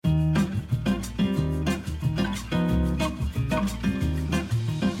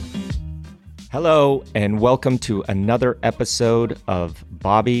Hello, and welcome to another episode of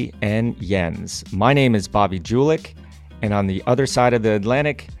Bobby and Jens. My name is Bobby Julich, and on the other side of the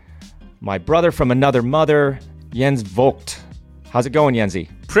Atlantic, my brother from another mother, Jens Vogt. How's it going, Jensi?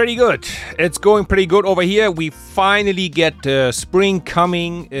 Pretty good. It's going pretty good over here. We finally get spring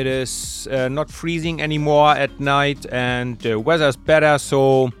coming. It is not freezing anymore at night, and the weather is better,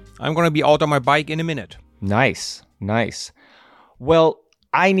 so I'm going to be out on my bike in a minute. Nice. Well,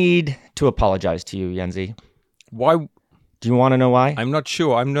 I need to apologize to you, Jensi. Why? Do you want to know why? I'm not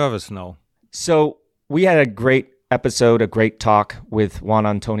sure. I'm nervous now. So we had a great episode, a great talk with Juan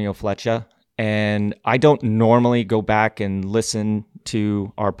Antonio Flecha, and I don't normally go back and listen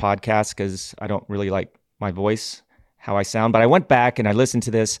to our podcast because I don't really like my voice, how I sound, but I went back and I listened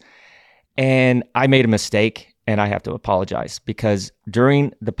to this and I made a mistake and I have to apologize because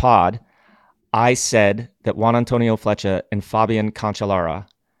during the pod, I said that Juan Antonio Flecha and Fabian Cancellara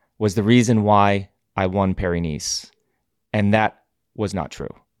was the reason why I won Paris-Nice. And that was not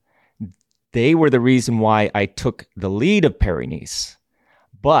true. They were the reason why I took the lead of Paris-Nice.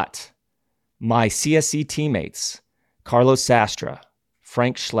 But my CSC teammates, Carlos Sastra,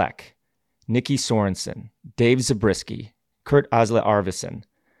 Frank Schleck, Nikki Sorensen, Dave Zabriskie, Kurt Asle Arvidsson,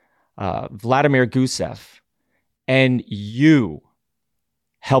 Vladimir Gusev, and you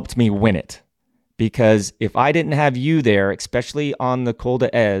helped me win it. Because if I didn't have you there, especially on the Col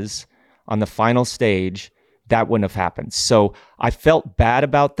d'Ez, on the final stage, that wouldn't have happened. So I felt bad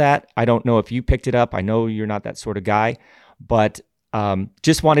about that. I don't know if you picked it up. I know you're not that sort of guy, but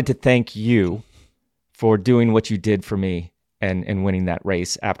just wanted to thank you for doing what you did for me and winning that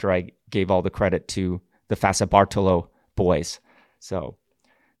race after I gave all the credit to the Fassa Bartolo boys. So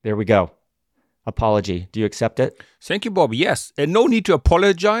there we go. Apology. Do you accept it? Thank you, Bobby. Yes. And no need to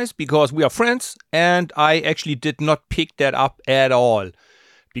apologize because we are friends and I actually did not pick that up at all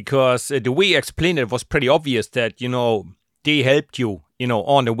because the way you explained it was pretty obvious that, they helped you,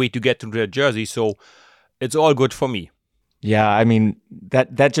 on the way to get to the jersey. So it's all good for me. Yeah, I mean,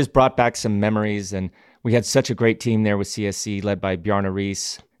 that just brought back some memories. And we had such a great team there with CSC led by Bjarne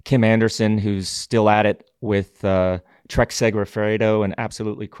Riis, Kim Anderson, who's still at it with Trek Segafredo and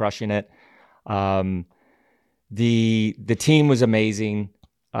absolutely crushing it. The team was amazing.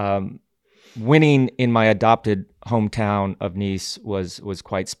 Winning in my adopted hometown of Nice was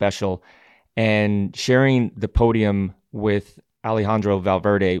quite special, and sharing the podium with Alejandro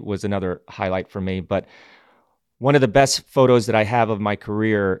Valverde was another highlight for me. But one of the best photos that I have of my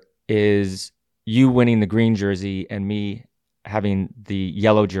career is you winning the green jersey and me having the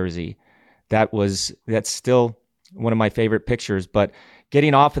yellow jersey. That's still one of my favorite pictures. But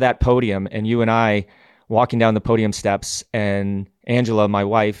getting off of that podium and you and I walking down the podium steps and Angela, my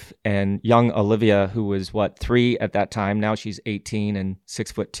wife, and young Olivia, who was 3 at that time. Now she's 18 and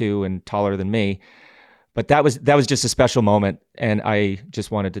 6'2" and taller than me. But that was just a special moment. And I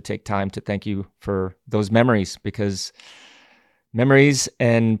just wanted to take time to thank you for those memories, because memories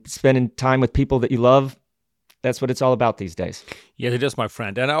and spending time with people that you love, that's what it's all about these days. Yes, it is, my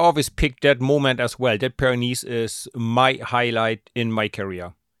friend. And I always pick that moment as well. That Paris-Nice is my highlight in my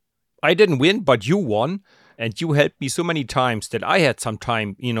career. I didn't win, but you won. And you helped me so many times that I had some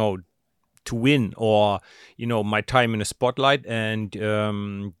time, to win or, my time in the spotlight. And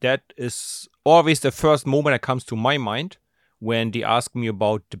that is always the first moment that comes to my mind when they ask me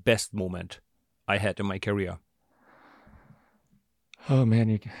about the best moment I had in my career. Oh,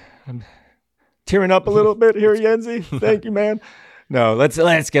 man, I'm tearing up a little bit here, Jensi. Thank you, man. No,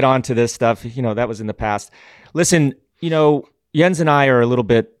 let's get on to this stuff. That was in the past. Listen, Jens and I are a little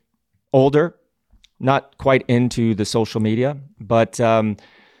bit older, not quite into the social media, but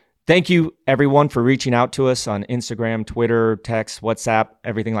thank you, everyone, for reaching out to us on Instagram, Twitter, text, WhatsApp,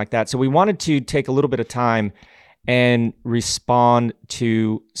 everything like that. So we wanted to take a little bit of time and respond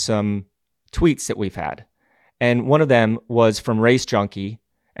to some tweets that we've had. And one of them was from Race Junkie,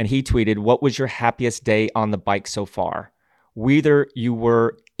 and he tweeted, "What was your happiest day on the bike so far? Whether you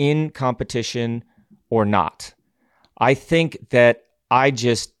were in competition or not." I think that I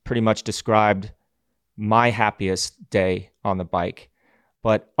just pretty much described my happiest day on the bike.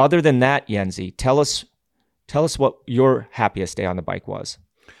 But other than that, Jensi, tell us what your happiest day on the bike was.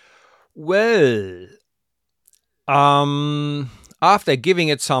 Well, after giving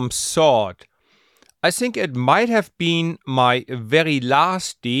it some thought, I think it might have been my very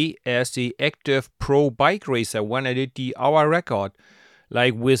last day as the active pro bike racer when I did the hour record.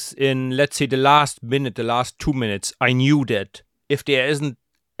 Like within, let's say, the last 2 minutes, I knew that if there isn't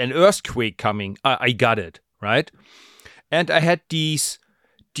an earthquake coming, I got it, right? And I had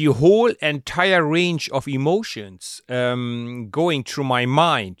the whole entire range of emotions going through my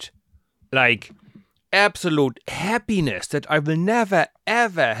mind like absolute happiness that I will never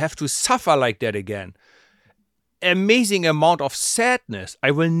ever have to suffer like that again. Amazing amount of sadness.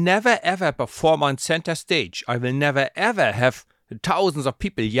 I will never ever perform on center stage. I will never ever have thousands of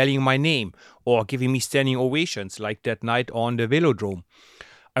people yelling my name or giving me standing ovations like that night on the Velodrome.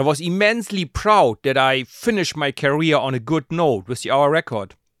 I was immensely proud that I finished my career on a good note with the hour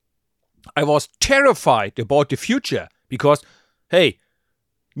record. I was terrified about the future because, hey,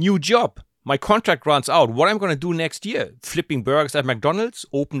 new job. My contract runs out. What I'm going to do next year? Flipping burgers at McDonald's?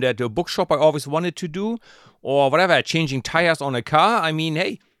 Open that bookshop I always wanted to do? Or whatever, changing tires on a car? I mean,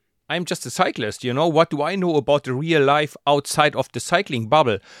 hey, I'm just a cyclist, you know? What do I know about the real life outside of the cycling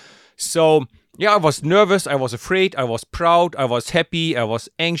bubble? So, yeah, I was nervous, I was afraid, I was proud, I was happy, I was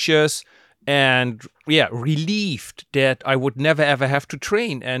anxious, and yeah, relieved that I would never ever have to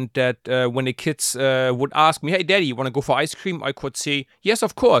train, and that when the kids would ask me, hey daddy, you want to go for ice cream? I could say, yes,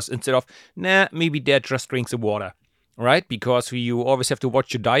 of course, instead of, nah, maybe dad just drinks the water, right? Because you always have to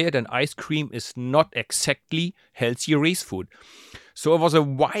watch your diet, and ice cream is not exactly healthy race food. So it was a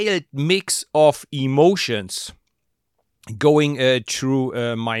wild mix of emotions going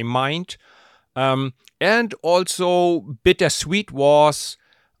through my mind. And also bittersweet was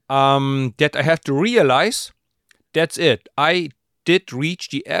that I have to realize that's it. I did reach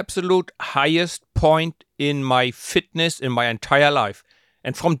the absolute highest point in my fitness in my entire life.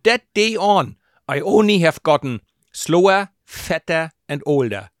 And from that day on, I only have gotten slower, fatter, and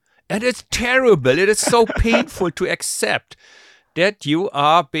older. And it's terrible. It is so painful to accept that you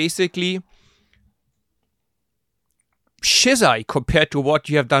are basically shizai compared to what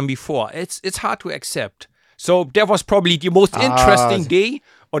you have done before. It's hard to accept. So that was probably the most interesting day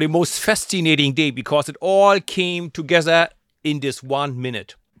or the most fascinating day because it all came together in this 1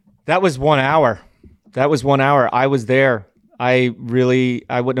 minute. That was 1 hour. I was there. I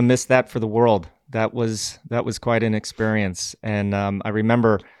wouldn't have missed that for the world. That was quite an experience. And I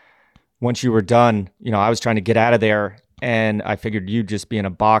remember once you were done, I was trying to get out of there and I figured you'd just be in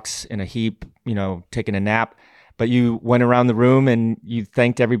a box in a heap, taking a nap. But you went around the room and you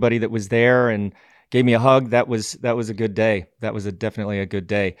thanked everybody that was there and gave me a hug. That was a good day. That was definitely a good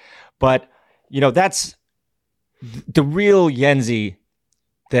day. But that's the real Yenzi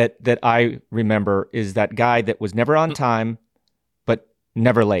that I remember is that guy that was never on time, but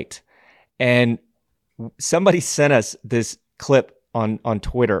never late. And somebody sent us this clip on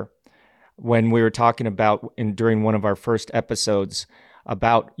Twitter when we were talking about during one of our first episodes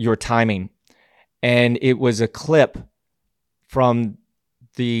about your timing. And it was a clip from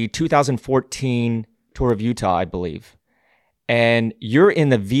the 2014 Tour of Utah, I believe. And you're in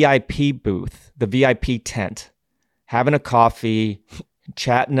the VIP booth, the VIP tent, having a coffee,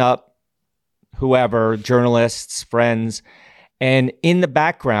 chatting up whoever, journalists, friends. And in the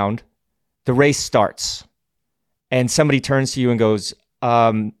background, the race starts. And somebody turns to you and goes,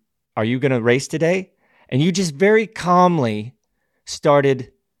 are you going to race today? And you just very calmly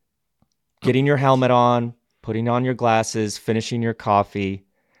started getting your helmet on, putting on your glasses, finishing your coffee.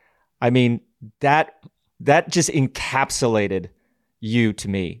 I mean, that just encapsulated you to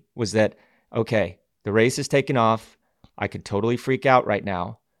me, was that, okay, the race is taking off. I could totally freak out right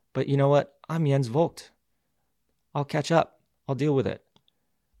now. But you know what? I'm Jens Vogt. I'll catch up. I'll deal with it.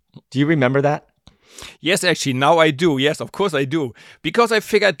 Do you remember that? Yes, actually, now I do. Yes, of course I do. Because I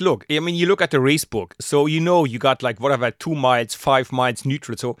figured, look, I mean, you look at the race book. So, you got like, 2 miles, 5 miles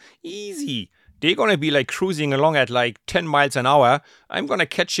neutral. So, easy. They're going to be like cruising along at like 10 miles an hour. I'm going to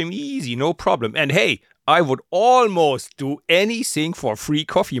catch him easy, no problem. And hey, I would almost do anything for free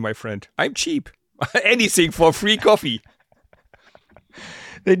coffee, my friend. I'm cheap. Anything for free coffee.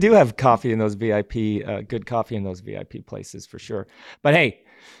 They do have coffee in those VIP, good coffee in those VIP places for sure. But hey,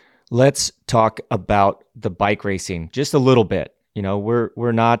 let's talk about the bike racing just a little bit.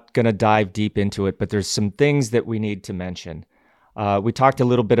 We're not going to dive deep into it, but there's some things that we need to mention. We talked a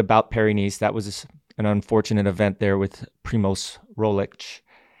little bit about Paris-Nice. That was an unfortunate event there with Primož Roglič.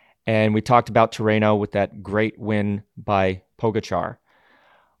 And we talked about Tirreno with that great win by Pogačar.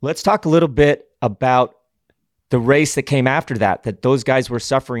 Let's talk a little bit about the race that came after that those guys were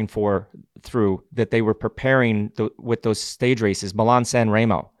suffering through, that they were preparing with those stage races, Milan-San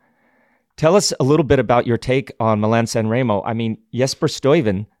Remo. Tell us a little bit about your take on Milan-San Remo. I mean, Jesper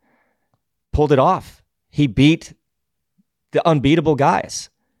Stuyven pulled it off. He beat the unbeatable guys.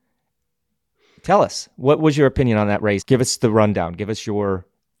 Tell us, what was your opinion on that race? Give us the rundown. Give us your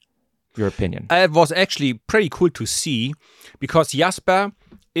opinion. It was actually pretty cool to see because Jasper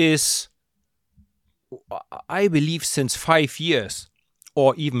is, I believe, since 5 years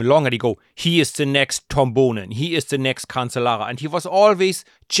or even longer, they go, he is the next Tom Bonen, he is the next Cancellara. And he was always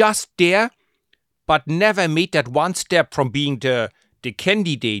just there, but never made that one step from being the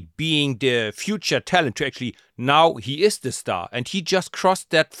candidate, being the future talent, to actually now he is the star. And he just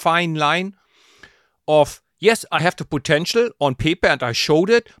crossed that fine line of, yes, I have the potential on paper and I showed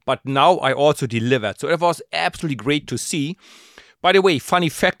it, but now I also delivered. So it was absolutely great to see. By the way, funny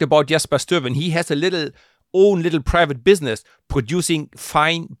fact about Jasper Stuyven, he has a own little private business producing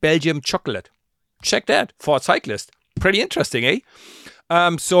fine Belgium chocolate. Check that for a cyclist. Pretty interesting, eh?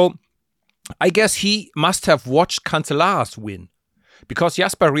 So I guess he must have watched Cancellara's win, because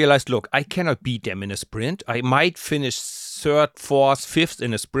Jasper realized, look, I cannot beat them in a sprint. I might finish third, fourth, fifth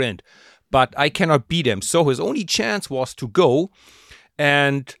in a sprint, but I cannot beat them. So his only chance was to go.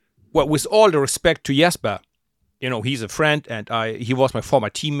 And well, with all the respect to Jasper, he's a friend and he was my former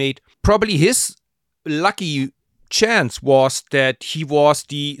teammate. Probably his lucky chance was that he was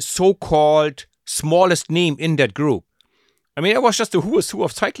the so-called smallest name in that group. I mean, it was just a who is who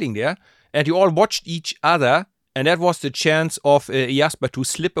of cycling there. And you all watched each other. And that was the chance of Jasper to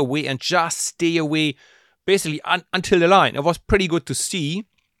slip away and just stay away basically until the line. It was pretty good to see.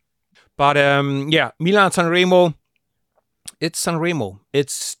 But Milan San Remo, it's San Remo.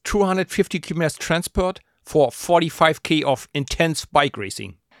 It's 250 kilometers transport for 45K of intense bike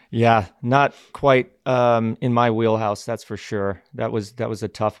racing. Yeah, not quite in my wheelhouse, that's for sure. That was a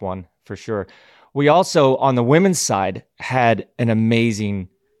tough one, for sure. We also, on the women's side, had an amazing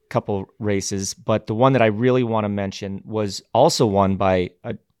couple races, but the one that I really want to mention was also won by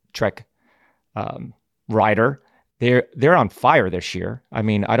a Trek rider. They're on fire this year. I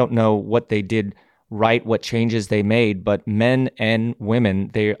mean, I don't know what they did right, what changes they made, but men and women,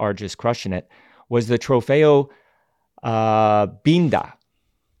 they are just crushing it. Was the Trofeo Binda,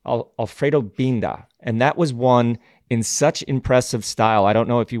 Alfredo Binda, and that was won in such impressive style. I don't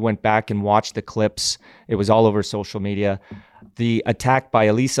know if you went back and watched the clips. It was all over social media. The attack by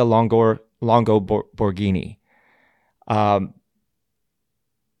Elisa Longo Borghini.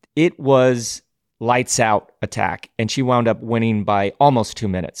 It was lights out attack, and she wound up winning by almost 2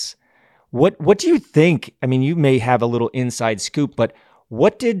 minutes. What do you think? I mean, you may have a little inside scoop, but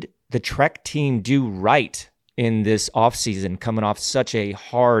what did the Trek team do right in this offseason, coming off such a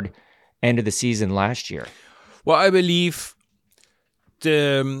hard end of the season last year? Well, I believe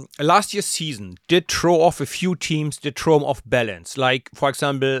the last year's season did throw off a few teams, did throw them off balance. Like, for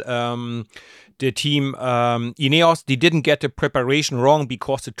example, the team Ineos, they didn't get the preparation wrong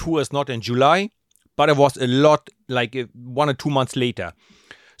because the tour is not in July, but it was a lot like 1 or 2 months later.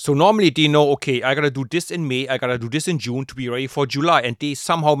 So normally they know, okay, I got to do this in May, I got to do this in June to be ready for July, and they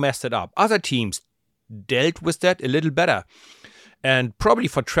somehow messed it up. Other teams dealt with that a little better. And probably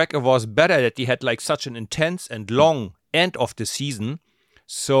for Trek, it was better that they had like such an intense and long end of the season,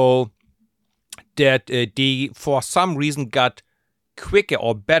 so that they, for some reason, got quicker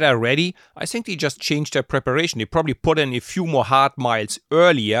or better ready. I think they just changed their preparation. They probably put in a few more hard miles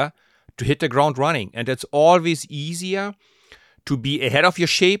earlier to hit the ground running. And it's always easier to be ahead of your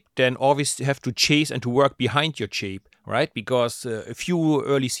shape than always have to chase and to work behind your shape, right? Because a few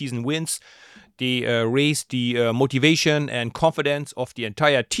early season wins, they raise the motivation and confidence of the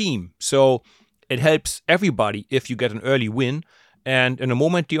entire team. So it helps everybody if you get an early win. And in a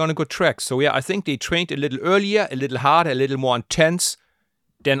moment, they're on a good track. So yeah, I think they trained a little earlier, a little harder, a little more intense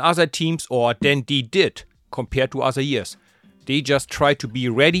than other teams, or than they did compared to other years. They just try to be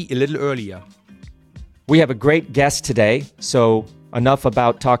ready a little earlier. We have a great guest today, so enough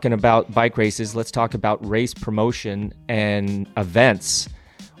about talking about bike races. Let's talk about race promotion and events.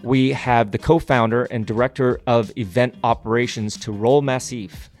 We have the co-founder and director of event operations to Roll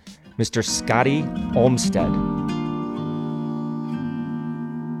Massif, Mr. Scotty Olmsted.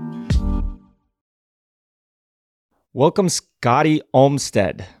 Welcome, Scotty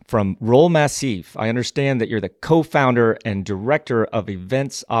Olmsted from Roll Massif. I understand that you're the co-founder and director of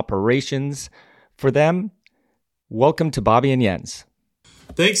events operations for them. Welcome to Bobby and Jens.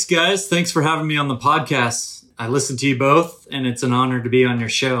 Thanks, guys. Thanks for having me on the podcast. I listen to you both, and it's an honor to be on your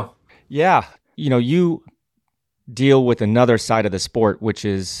show. Yeah. You deal with another side of the sport, which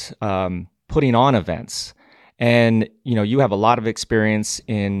is putting on events. And, you have a lot of experience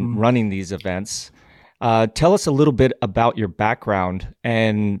in running these events. Tell us a little bit about your background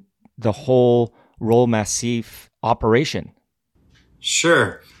and the whole Roll Massif operation.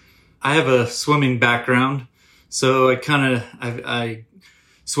 Sure. I have a swimming background, so I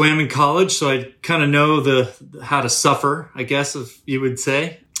swam in college, so I kind of know how to suffer, I guess, if you would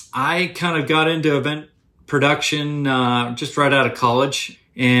say. I kind of got into event production just right out of college,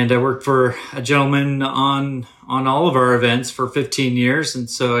 And I worked for a gentleman on all of our events for 15 years. And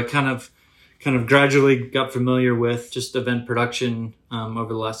so I kind of gradually got familiar with just event production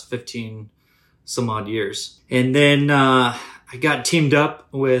over the last 15 some odd years. And then I got teamed up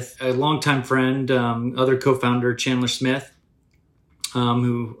with a longtime friend, other co-founder, Chandler Smith,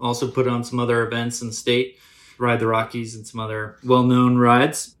 who also put on some other events in the state, Ride the Rockies and some other well-known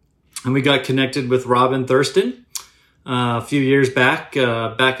rides. And we got connected with Robin Thurston a few years back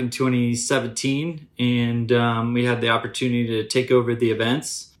in 2017. And we had the opportunity to take over the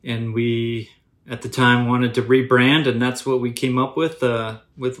events. And we, at the time, wanted to rebrand. And that's what we came up with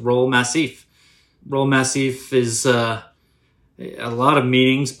Roll Massif. Roll Massif is a lot of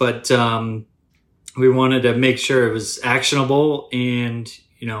meanings, but we wanted to make sure it was actionable. And,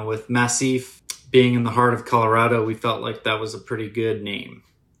 with Massif being in the heart of Colorado, we felt like that was a pretty good name.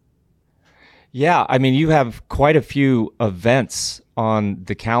 Yeah, I mean, you have quite a few events on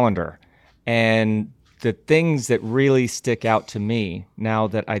the calendar. And the things that really stick out to me now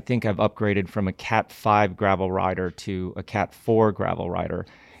that I think I've upgraded from a Cat 5 gravel rider to a Cat 4 gravel rider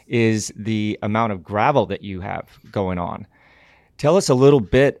is the amount of gravel that you have going on. Tell us a little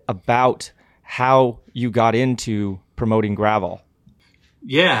bit about how you got into promoting gravel.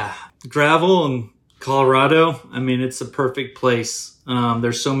 Yeah, gravel in Colorado, I mean, it's a perfect place.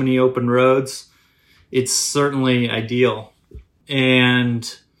 There's so many open roads. It's certainly ideal. And,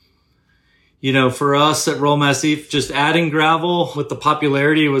 for us at Roll Massif, just adding gravel with the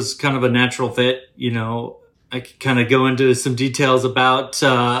popularity was kind of a natural fit. I could kind of go into some details about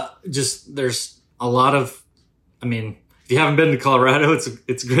there's a lot of, if you haven't been to Colorado,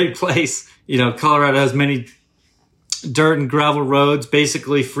 it's a great place. Colorado has many dirt and gravel roads,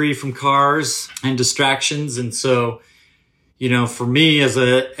 basically free from cars and distractions. And so, for me as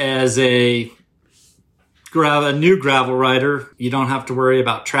a new gravel rider, you don't have to worry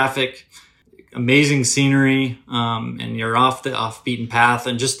about traffic, amazing scenery, and you're off beaten path,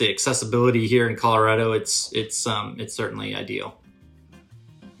 and just the accessibility here in Colorado, it's certainly ideal.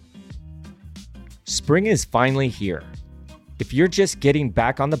 Spring is finally here. If you're just getting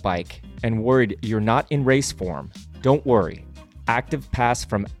back on the bike and worried you're not in race form, don't worry. Active Pass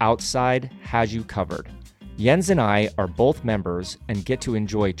from Outside has you covered. Jens and I are both members and get to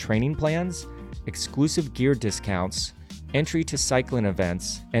enjoy training plans, exclusive gear discounts, entry to cycling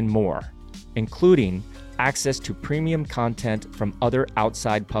events, and more, including access to premium content from other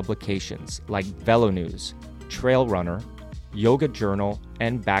outside publications like Velonews, Trail Runner, Yoga Journal,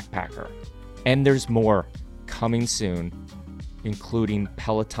 and Backpacker. And there's more coming soon, including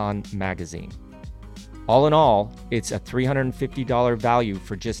Peloton Magazine. All in all, it's a $350 value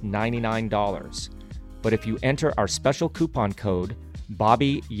for just $99. But if you enter our special coupon code,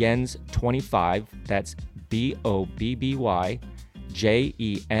 BobbyJens25, that's BOBBYJENS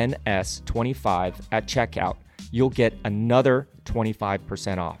 25 at checkout, you'll get another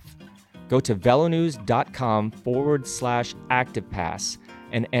 25% off. Go to velonews.com/ActivePass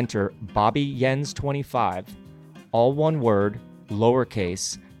and enter BobbyJens25, all one word,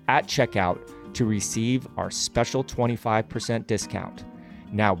 lowercase, at checkout to receive our special 25% discount.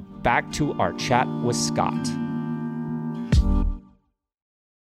 Now back to our chat with Scott.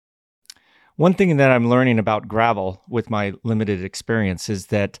 One thing that I'm learning about gravel with my limited experience is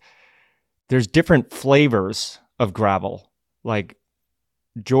that there's different flavors of gravel. Like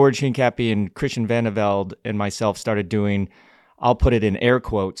George Hincapie and Christian Vandevelde and myself started doing, I'll put it in air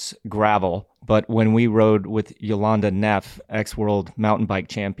quotes, gravel. But when we rode with Yolanda Neff, ex-world mountain bike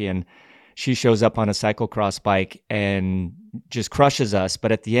champion, she shows up on a cyclocross bike and just crushes us.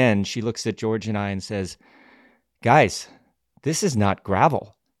 But at the end, she looks at George and I and says, guys, this is not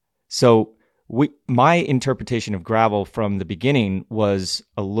gravel. So my interpretation of gravel from the beginning was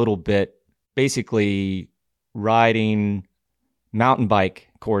a little bit basically riding mountain bike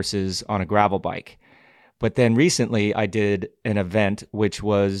courses on a gravel bike. But then recently I did an event which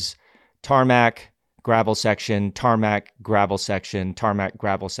was tarmac, gravel section, tarmac, gravel section, tarmac,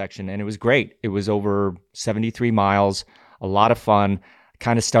 gravel section. And it was great. It was over 73 miles, a lot of fun.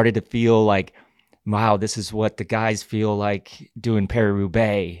 Kind of started to feel like, wow, this is what the guys feel like doing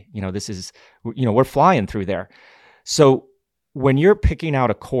Paris-Roubaix. This is, we're flying through there. So when you're picking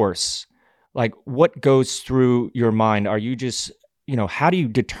out a course, like what goes through your mind? Are you just, how do you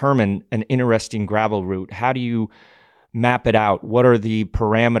determine an interesting gravel route? How do you map it out? What are the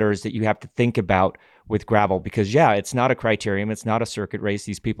parameters that you have to think about with gravel? Because it's not a criterium. It's not a circuit race.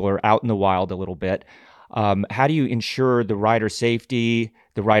 These people are out in the wild a little bit. How do you ensure the rider safety,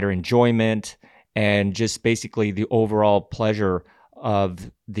 the rider enjoyment, and just basically the overall pleasure of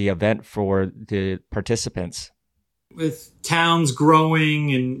the event for the participants? with towns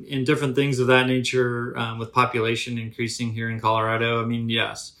growing and different things of that nature, with population increasing here in Colorado, I mean,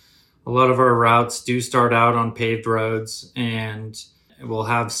 yes, a lot of our routes do start out on paved roads, and we'll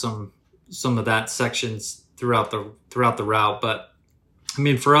have some of that sections throughout the route. But I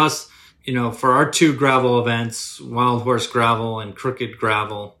mean, for us, for our two gravel events, Wild Horse Gravel and Crooked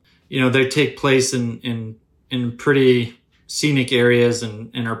Gravel, they take place in pretty scenic areas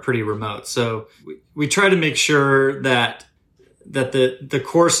and are pretty remote. So we try to make sure that the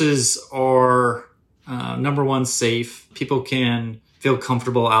courses are, number one, safe. People can feel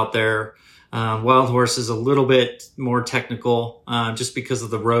comfortable out there. Wild Horse is a little bit more technical, just because of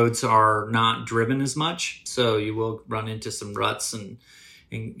the roads are not driven as much. So you will run into some ruts and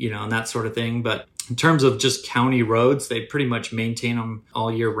that sort of thing. But in terms of just county roads, they pretty much maintain them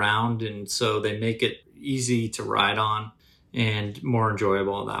all year round. And so they make it easy to ride on and more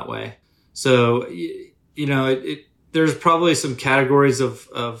enjoyable that way. So, there's probably some categories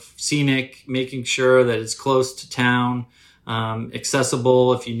of scenic, making sure that it's close to town,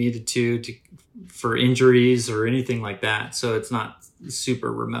 accessible if you needed to for injuries or anything like that. So it's not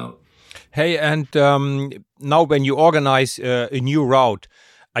super remote. Hey, and now when you organize a new route,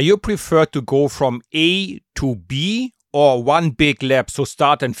 are you prefer to go from A to B, or one big lap, so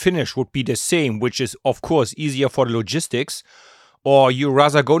start and finish would be the same, which is, of course, easier for the logistics? Or you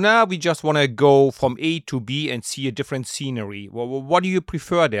rather go, we just want to go from A to B and see a different scenery? What do you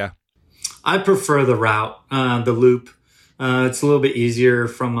prefer there? I prefer the route, the loop. It's a little bit easier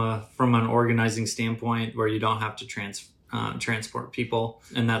from an organizing standpoint, where you don't have to transport people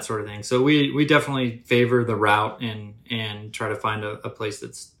and that sort of thing. So we definitely favor the route and try to find a place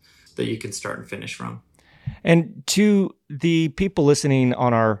that you can start and finish from. And to the people listening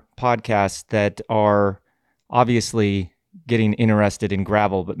on our podcast that are obviously getting interested in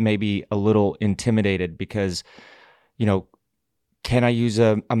gravel, but maybe a little intimidated because, can I use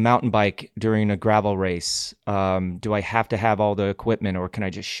a mountain bike during a gravel race? Do I have to have all the equipment, or can I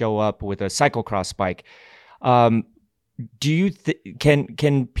just show up with a cyclocross bike? Do you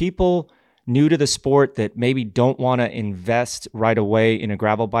can people new to the sport that maybe don't want to invest right away in a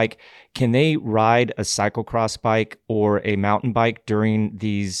gravel bike, can they ride a cyclocross bike or a mountain bike during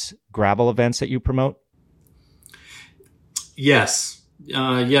these gravel events that you promote? Yes.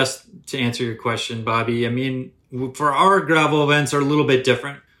 Yes, to answer your question, Bobby. I mean, for our gravel events are a little bit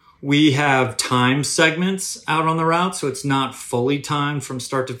different. We have time segments out on the route, so it's not fully timed from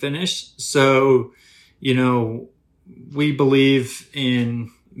start to finish. So, we believe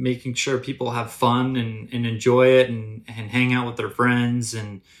in making sure people have fun and enjoy it and hang out with their friends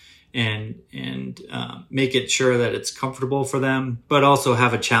and make it sure that it's comfortable for them, but also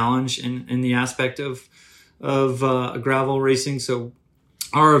have a challenge in the aspect of gravel racing. So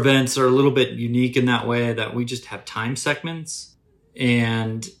our events are a little bit unique in that way that we just have time segments,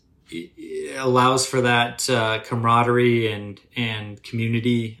 and it allows for that camaraderie and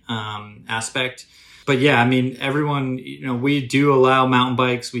community aspect. But yeah, I mean, everyone, we do allow mountain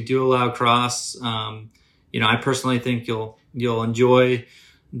bikes. We do allow cross. I personally think you'll enjoy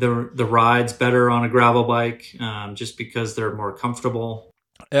the rides better on a gravel bike, just because they're more comfortable.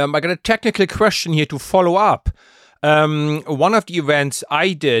 I got a technical question here to follow up. One of the events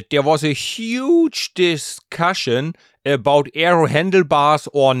I did, there was a huge discussion about aero handlebars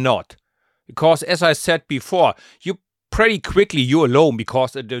or not. Because as I said before, pretty quickly you're alone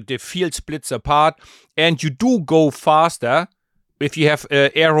because the field splits apart, and you do go faster if you have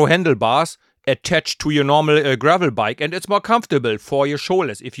aero handlebars attached to your normal gravel bike, and it's more comfortable for your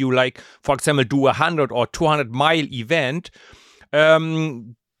shoulders. If you for example, do 100 or 200 mile event,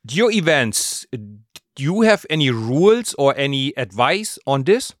 your events, do you have any rules or any advice on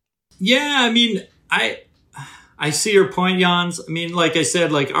this? Yeah, I mean, I see your point, Jans. I mean, like I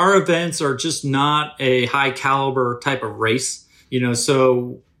said, our events are just not a high caliber type of race,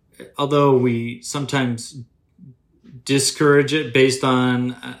 so although we sometimes discourage it based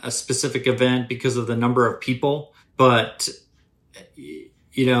on a specific event because of the number of people, but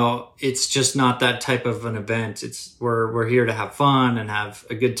it's just not that type of an event. We're here to have fun and have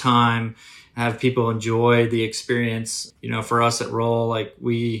a good time, have people enjoy the experience. For us at Roll,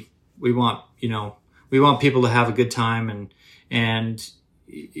 we want, we want people to have a good time and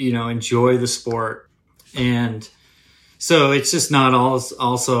enjoy the sport. And so it's just not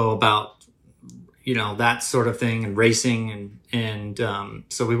also about, that sort of thing and racing. And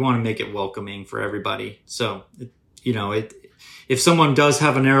so we want to make it welcoming for everybody. So, if someone does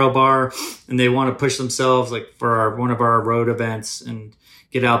have an aero bar and they want to push themselves for one of our road events and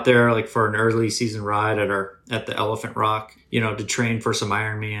get out there for an early season ride at the Elephant Rock, to train for some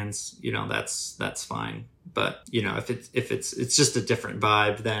Ironmans, that's fine. But if it's just a different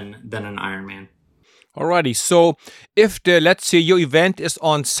vibe than an Ironman. Alrighty. So if let's say your event is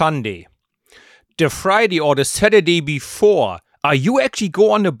on Sunday, the Friday or the Saturday before, are you actually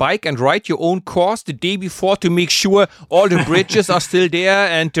go on the bike and ride your own course the day before to make sure all the bridges are still there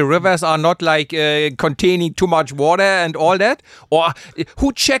and the rivers are not containing too much water and all that? Or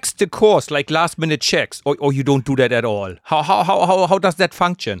who checks the course, like last minute checks, or you don't do that at all? How does that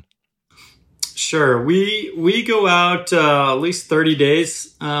function? Sure. We go out at least 30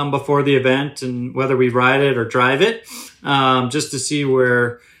 days before the event, and whether we ride it or drive it, just to see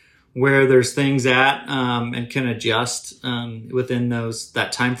where there's things at, and can adjust within that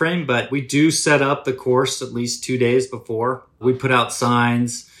time frame. But we do set up the course at least 2 days before. We put out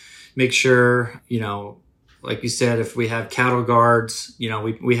signs, make sure, like you said, if we have cattle guards,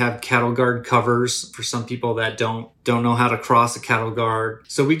 we have cattle guard covers for some people that don't know how to cross a cattle guard.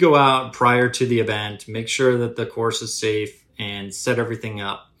 So we go out prior to the event, make sure that the course is safe, and set everything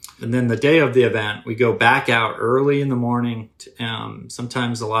up. And then the day of the event, we go back out early in the morning.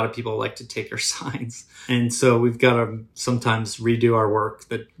 Sometimes a lot of people like to take our signs. And so we've got to sometimes redo our work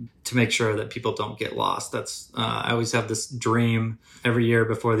to make sure that people don't get lost. I always have this dream every year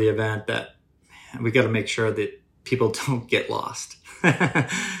before the event that we got to make sure that people don't get lost.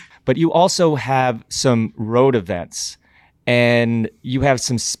 But you also have some road events, and you have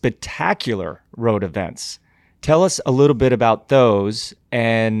some spectacular road events. Tell us a little bit about those,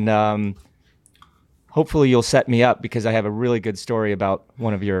 and hopefully you'll set me up because I have a really good story about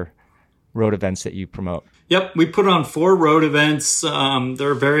one of your road events that you promote. Yep, we put on 4 road events.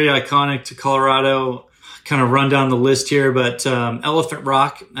 They're very iconic to Colorado. Kind of run down the list here, but Elephant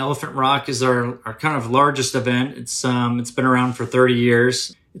Rock. Elephant Rock is our kind of largest event. It's been around for 30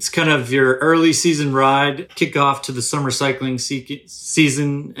 years. It's kind of your early season ride, kickoff to the summer cycling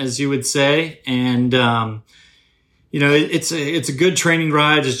season, as you would say, and it's a good training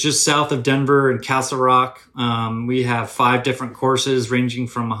ride. It's just south of Denver and Castle Rock. We have 5 different courses ranging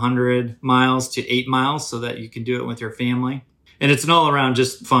from 100 miles to 8 miles so that you can do it with your family. And it's an all around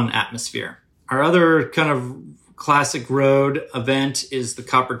just fun atmosphere. Our other kind of classic road event is the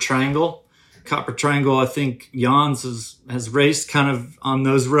Copper Triangle. Copper Triangle, I think Jans has raced kind of on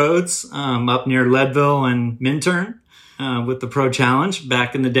those roads, up near Leadville and Minturn, with the Pro Challenge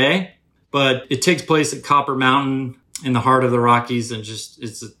back in the day. But it takes place at Copper Mountain in the heart of the Rockies, and just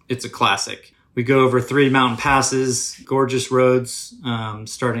it's a classic. We go over 3 mountain passes, gorgeous roads,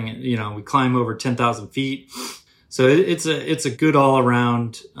 starting at, we climb over 10,000 feet. So it's a good all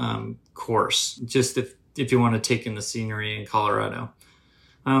around course, just if you want to take in the scenery in Colorado.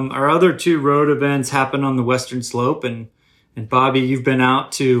 Our other 2 road events happen on the Western Slope, and Bobby, you've been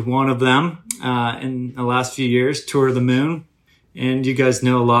out to one of them in the last few years, Tour of the Moon. And you guys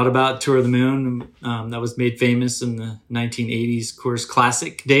know a lot about Tour of the Moon. That was made famous in the 1980s Coors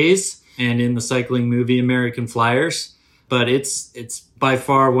Classic days and in the cycling movie American Flyers. But it's by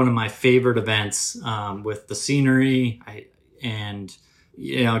far one of my favorite events, with the scenery and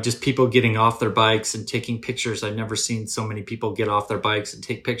just people getting off their bikes and taking pictures. I've never seen so many people get off their bikes and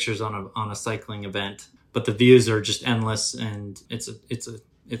take pictures on a cycling event. But the views are just endless, and it's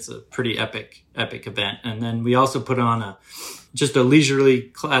a pretty epic event. And then we also put on just a leisurely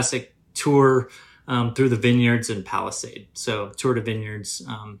classic tour through the vineyards in Palisade. So Tour de Vineyards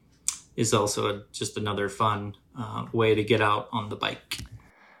is also just another fun way to get out on the bike.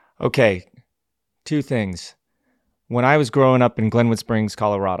 Okay, 2 things. When I was growing up in Glenwood Springs,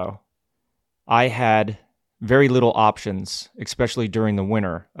 Colorado, I had very little options, especially during the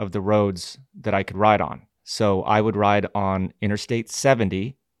winter, of the roads that I could ride on. So I would ride on Interstate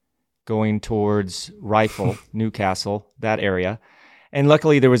 70, going towards Rifle, Newcastle, that area. And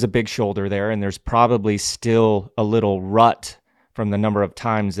luckily there was a big shoulder there, and there's probably still a little rut from the number of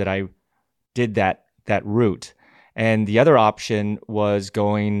times that I did that route. And the other option was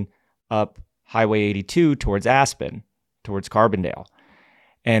going up Highway 82 towards Aspen, towards Carbondale.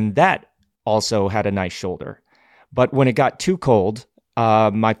 And that also had a nice shoulder. But when it got too cold,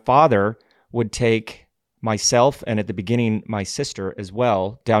 my father would take myself, and at the beginning, my sister as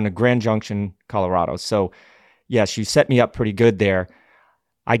well, down to Grand Junction, Colorado. So yes, you set me up pretty good there.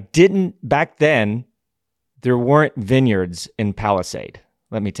 Back then, there weren't vineyards in Palisade,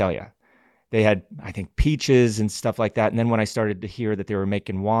 let me tell you. They had, I think, peaches and stuff like that. And then when I started to hear that they were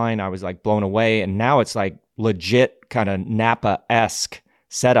making wine, I was like blown away. And now it's like legit kind of Napa-esque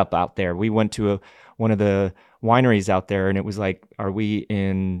setup out there. We went to one of the wineries out there, and it was like, are we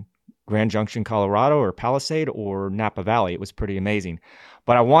in Grand Junction, Colorado, or Palisade, or Napa Valley? It was pretty amazing.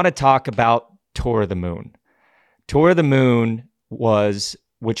 But I want to talk about Tour of the Moon. Tour of the Moon was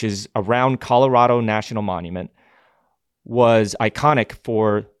which is around Colorado National Monument, was iconic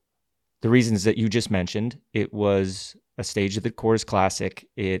for the reasons that you just mentioned. It was a stage of the Coors Classic.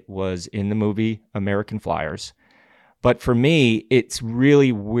 It was in the movie American Flyers. But for me, it's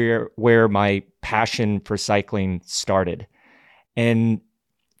really where my passion for cycling started. And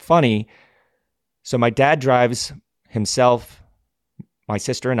funny, so my dad drives himself, my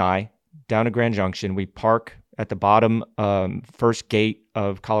sister and I, down to Grand Junction. We park at the bottom first gate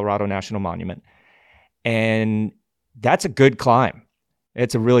of Colorado National Monument. And that's a good climb.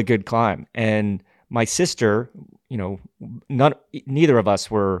 It's a really good climb. And my sister, neither of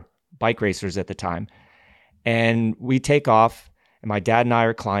us were bike racers at the time. And we take off, and my dad and I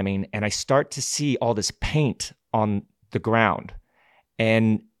are climbing, and I start to see all this paint on the ground.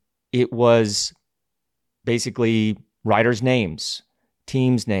 And it was basically riders' names,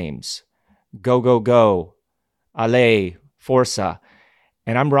 teams' names, go, go, go, allez, forza.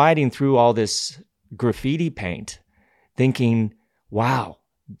 And I'm riding through all this graffiti paint thinking, wow,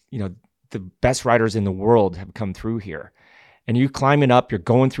 the best riders in the world have come through here. And you climbing up, you're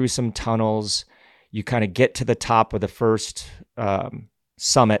going through some tunnels, you kind of get to the top of the first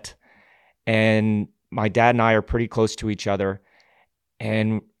summit, and my dad and I are pretty close to each other,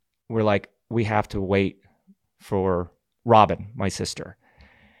 and we're like, we have to wait for Robin, my sister.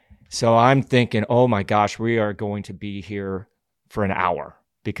 So I'm thinking, oh my gosh, we are going to be here for an hour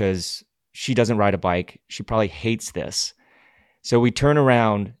because she doesn't ride a bike. She probably hates this. So we turn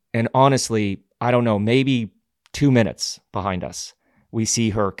around, and honestly, I don't know, maybe 2 minutes behind us, we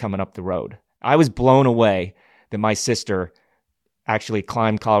see her coming up the road. I was blown away that my sister actually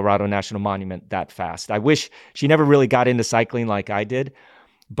climbed Colorado National Monument that fast. I wish she never really got into cycling like I did,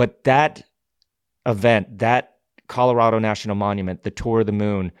 but that event, that Colorado National Monument, the Tour of the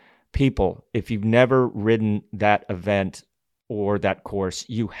Moon, people, if you've never ridden that event or that course,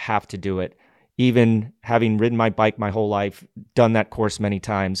 you have to do it. Even having ridden my bike my whole life, done that course many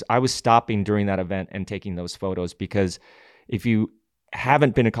times, I was stopping during that event and taking those photos because if you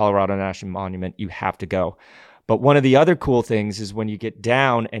haven't been to Colorado National Monument, you have to go. But one of the other cool things is when you get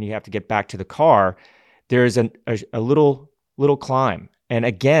down and you have to get back to the car, there's a little climb. And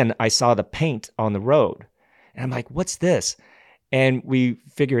again, I saw the paint on the road. And I'm like, what's this? And we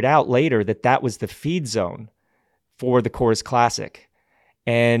figured out later that was the feed zone for the Coors Classic.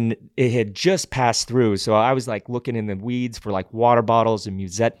 And it had just passed through. So I was like looking in the weeds for like water bottles and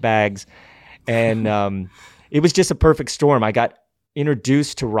musette bags. And it was just a perfect storm. I got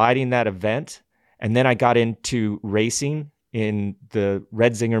introduced to riding that event, and then I got into racing in the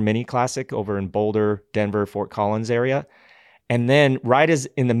Red Zinger Mini Classic over in Boulder, Denver, Fort Collins area. And then right as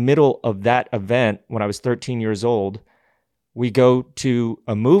in the middle of that event, when I was 13 years old, we go to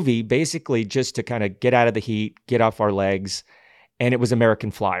a movie basically just to kind of get out of the heat, get off our legs. And it was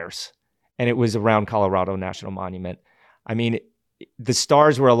American Flyers. And it was around Colorado National Monument. I mean, the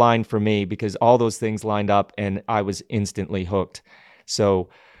stars were aligned for me because all those things lined up and I was instantly hooked. So,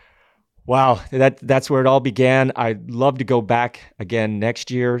 wow, that's where it all began. I'd love to go back again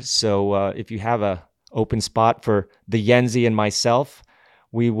next year. So if you have a open spot for the Yenzi and myself,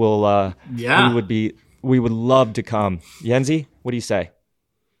 we will. We would love to come. Yenzi, what do you say?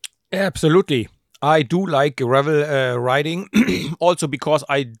 Absolutely. I do like gravel riding, also because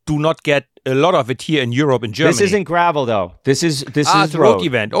I do not get a lot of it here in Europe and Germany. This isn't gravel though. This is the road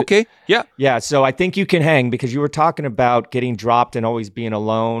event. Okay, yeah. Yeah, so I think you can hang because you were talking about getting dropped and always being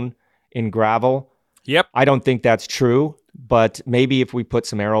alone in gravel. Yep. I don't think that's true, but maybe if we put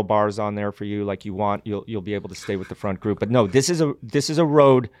some aero bars on there for you like you want, you'll be able to stay with the front group. But no, this is a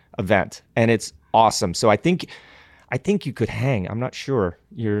road event and it's awesome. So I think you could hang. I'm not sure.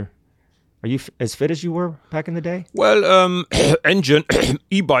 Are you as fit as you were back in the day? Well, engine,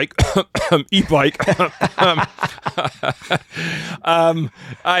 e-bike, e-bike.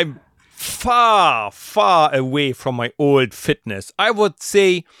 I'm far, far away from my old fitness. I would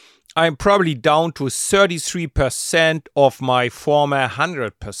say I'm probably down to 33% of my former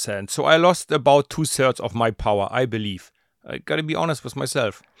 100%. So I lost about 2/3 of my power, I believe. I gotta be honest with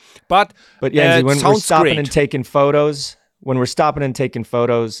myself. But Yenzi, when we're stopping great. and taking photos... When we're stopping and taking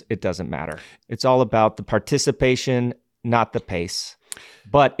photos, it doesn't matter. It's all about the participation, not the pace.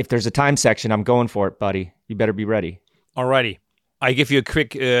 But if there's a time section, I'm going for it, buddy. You better be ready. Alrighty. I give you a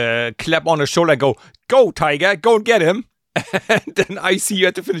quick clap on the shoulder and go, Tiger, go and get him. And then I see you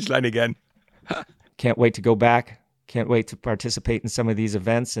at the finish line again. Can't wait to go back. Can't wait to participate in some of these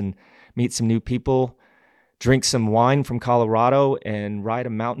events and meet some new people, drink some wine from Colorado, and ride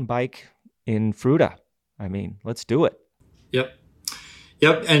a mountain bike in Fruta. I mean, let's do it. Yep.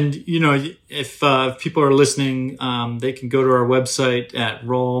 Yep. And, if people are listening, they can go to our website at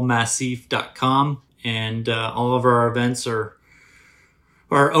rollmassif.com, and all of our events are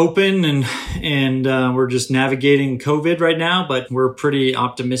open, and we're just navigating COVID right now, but we're pretty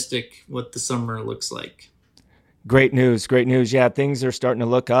optimistic what the summer looks like. Great news. Great news. Yeah, things are starting to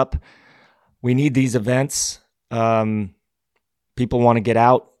look up. We need these events. People want to get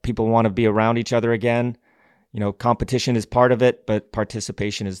out. People want to be around each other again. Competition is part of it, but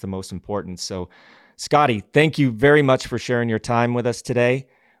participation is the most important. So, Scotty, thank you very much for sharing your time with us today.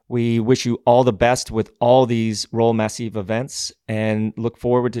 We wish you all the best with all these Roll Massif events and look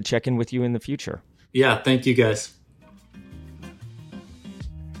forward to checking with you in the future. Yeah, thank you guys.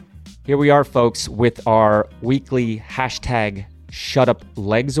 Here we are, folks, with our weekly hashtag Shut Up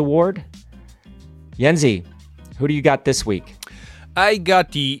Legs Award. Yenzi, who do you got this week? I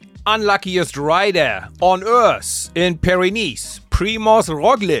got the unluckiest rider on Earth in Pyrenees, Primoz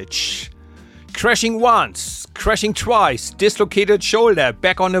Roglic. Crashing once, crashing twice, dislocated shoulder,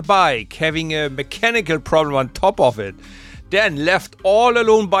 back on the bike, having a mechanical problem on top of it. Then left all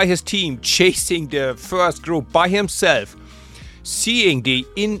alone by his team, chasing the first group by himself. Seeing the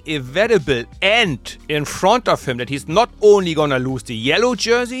inevitable end in front of him, that he's not only gonna lose the yellow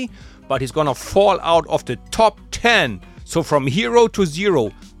jersey, but he's gonna fall out of the top 10. So from hero to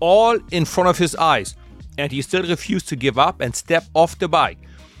zero, all in front of his eyes. And he still refused to give up and step off the bike.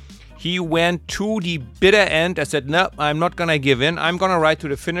 He went to the bitter end and said, no, I'm not going to give in. I'm going to ride to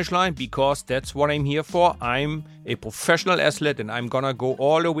the finish line because that's what I'm here for. I'm a professional athlete and I'm going to go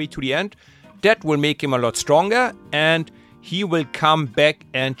all the way to the end. That will make him a lot stronger and he will come back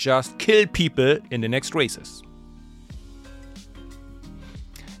and just kill people in the next races.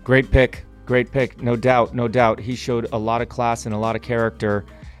 Great pick. Great pick. No doubt. No doubt. He showed a lot of class and a lot of character.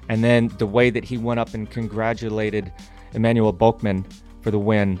 And then the way that he went up and congratulated Emmanuel Bochmann for the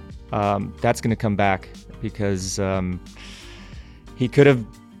win, that's going to come back because he could have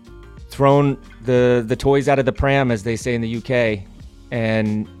thrown the toys out of the pram, as they say in the UK,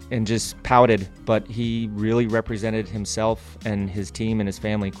 and just pouted. But he really represented himself and his team and his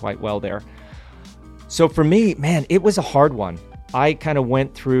family quite well there. So for me, man, it was a hard one. I kind of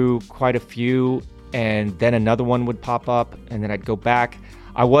went through quite a few, and then another one would pop up, and then I'd go back.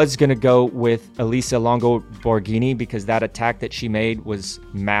 I was going to go with Elisa Longo Borghini because that attack that she made was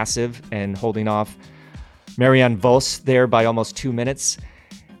massive and holding off Marianne Vos there by almost 2 minutes.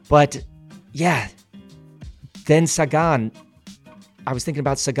 But yeah, then Sagan, I was thinking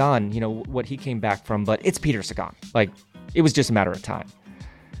about Sagan, what he came back from, but it's Peter Sagan. Like, it was just a matter of time.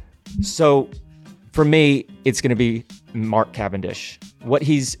 So for me, it's going to be Mark Cavendish. What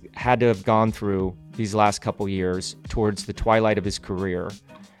he's had to have gone through these last couple years towards the twilight of his career.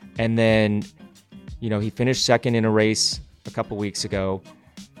 And then, he finished second in a race a couple weeks ago.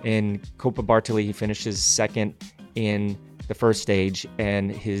 In Coppa Bartoli, he finishes second in the first stage.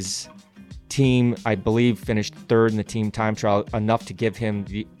 And his team, I believe, finished third in the team time trial, enough to give him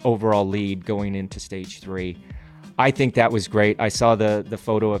the overall lead going into stage 3. I think that was great. I saw the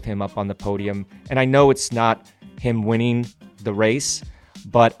photo of him up on the podium. And I know it's not him winning the race,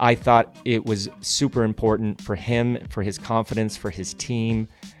 but I thought it was super important for him, for his confidence, for his team,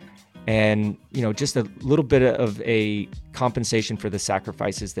 and, just a little bit of a compensation for the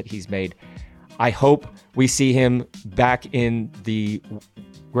sacrifices that he's made. I hope we see him back in the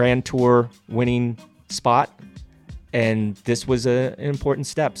Grand Tour winning spot, and this was an important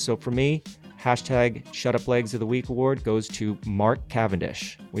step. So for me, hashtag Shut Up Legs of the Week award goes to Mark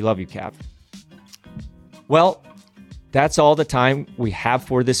Cavendish. We love you, Cav. Well, that's all the time we have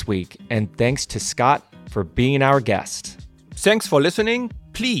for this week, and thanks to Scott for being our guest. Thanks for listening.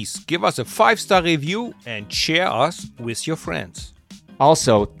 Please give us a 5-star review and share us with your friends.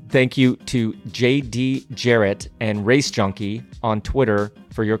 Also, thank you to JD Jarrett and Race Junkie on Twitter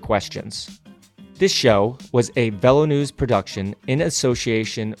for your questions. This show was a Velonews production in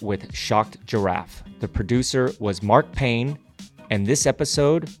association with Shocked Giraffe. The producer was Mark Payne, and this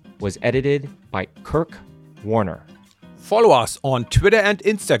episode was edited by Kirk Warner. Follow us on Twitter and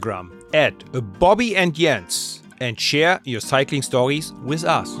Instagram @Bobby and Jens and share your cycling stories with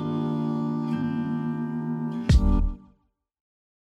us.